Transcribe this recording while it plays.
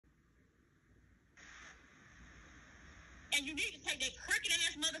And you need to take that crooked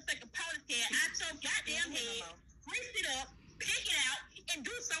ass motherfucking ponytail out your goddamn head, twist it up, pick it out, and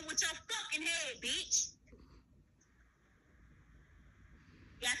do something with your fucking head, bitch.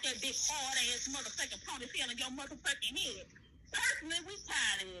 Got that big hard ass motherfucking ponytail in your motherfucking head. Personally, we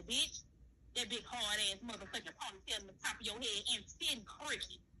tired of it, bitch. That big hard ass motherfucking ponytail on the top of your head and sitting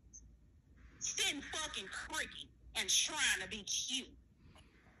crooked. Sitting fucking crooked and trying to be cute.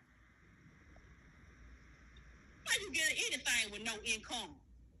 How you get anything with no income?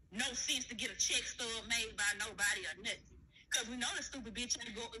 No sense to get a check stub made by nobody or nothing. Cause we know the stupid bitch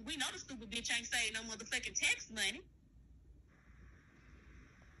ain't saving no motherfucking tax money.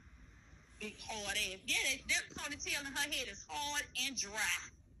 Big hard ass. Yeah, that ponytail in her head is hard and dry.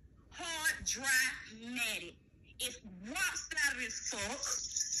 Hard, dry, matted. It's lopsided as fuck.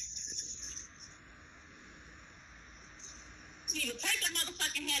 She need to take that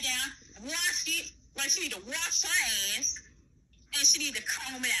motherfucking hair down, wash it, like she need to wash her ass, and she need to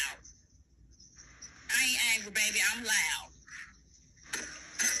comb it out. I ain't angry, baby. I'm loud.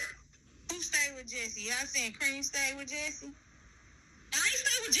 Who stayed with Jessy? Y'all saying Kream stayed with Jessy? I ain't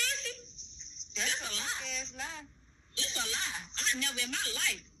stayed with Jessy. That's a lie. Lie. It's a lie. I never in my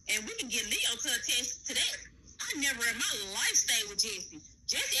life, and we can get Leo to attest to that. I never in my life stayed with Jessy.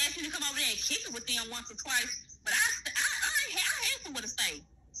 Jessy asked me to come over there and kick it with them once or twice, but I had somewhere to stay.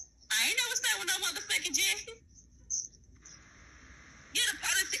 I ain't never stayed with no motherfucking Jessy. Yeah,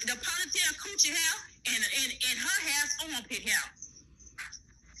 the ponytail coochie hair and her hair's armpit hair.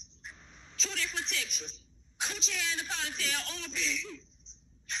 Two different textures. Coochie hair and the ponytail armpit.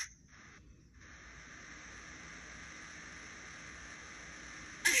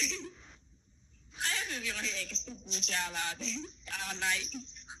 I have to be on here acting stupid with y'all all day, all night.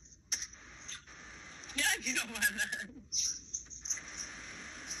 Y'all get on my nerves.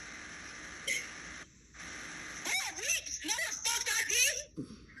 No, the fuck I did.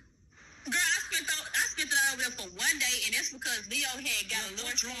 Girl, I spent it over there for one day, and that's because Leo had got a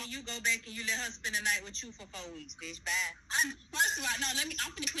little drunk. You go back and you let her spend the night with you for 4 weeks, bitch. Bye. First of all, no,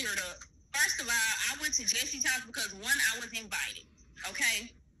 I'm finna clear it up. First of all, I went to Jesse's house because, one, I was invited. Okay?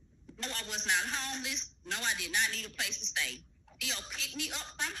 No, I was not homeless. No, I did not need a place to stay. Leo picked me up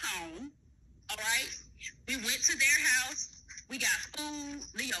from home. All right? We went to their house. We got food.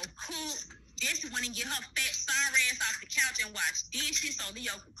 Leo cooked. Jessy went and get her fat, sorry ass off the couch and wash dishes so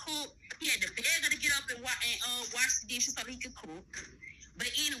Leo could cook. He had to beg her to get up and wash the dishes so he could cook.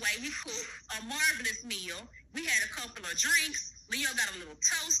 But anyway, we cooked a marvelous meal. We had a couple of drinks. Leo got a little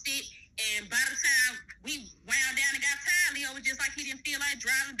toasted. And by the time we wound down and got tired, Leo was just like he didn't feel like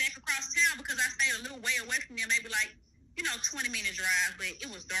driving back across town because I stayed a little way away from them, maybe like, 20-minute drive, but it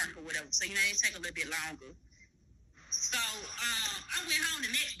was dark or whatever. So, it take a little bit longer. So, I went home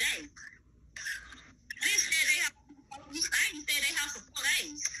the next day. They said they house for 4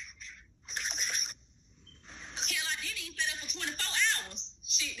 days. Hell, I didn't even stay there for 24 hours.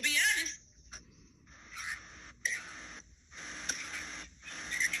 Shit, to be honest.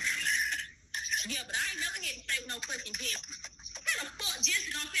 Yeah, but I ain't never had to stay with no fucking Jessy. How the fuck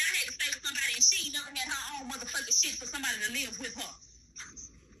Jessy gonna say I had to stay with somebody and she ain't never had her own motherfucking shit for somebody to live with her?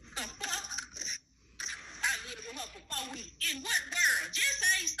 The fuck? I lived with her for 4 weeks. In what world? Jessy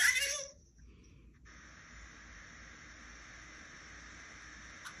ain't stable?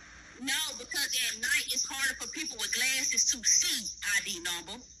 No, because at night it's harder for people with glasses to see ID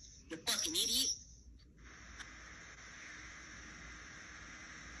number. You fucking idiot.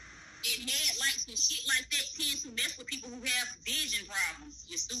 And headlights and shit like that tend to mess with people who have vision problems.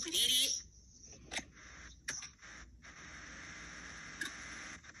 You stupid idiot.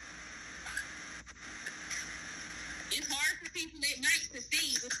 It's hard for people at night to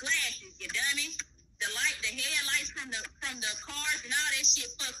see with glasses, you dummy. The headlights from the cars and all that shit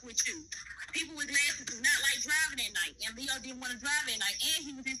fuck with you. People with glasses do not like driving at night. And Leo didn't want to drive at night. And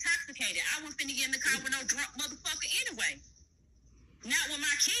he was intoxicated. I wasn't finna get in the car with no drunk motherfucker anyway. Not with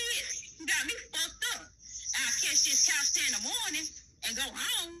my kids. You got me fucked up. I'll catch this couch in the morning and go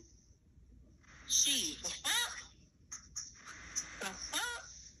home. Shit, the fuck? The fuck?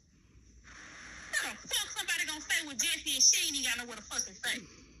 How the fuck somebody gonna stay with Jessy and she ain't even got nowhere to fucking stay?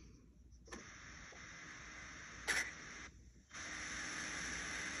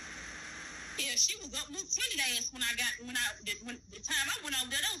 Yeah, she was up Lieutenant ass when the time I went over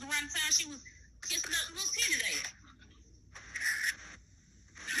there. That was around the time she was kissing up Lieutenant ass.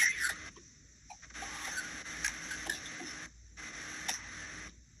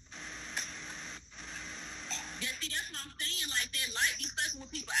 Yeah, see, that's what I'm saying. Like that light be fucking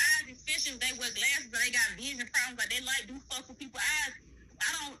with people's eyes, especially if they wear glasses or they got vision problems. Like that light do fuck with people's eyes. I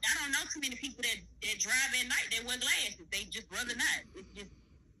don't know know too many people that drive at night that wear glasses. They just rather not. It's just,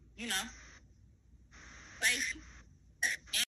 you know.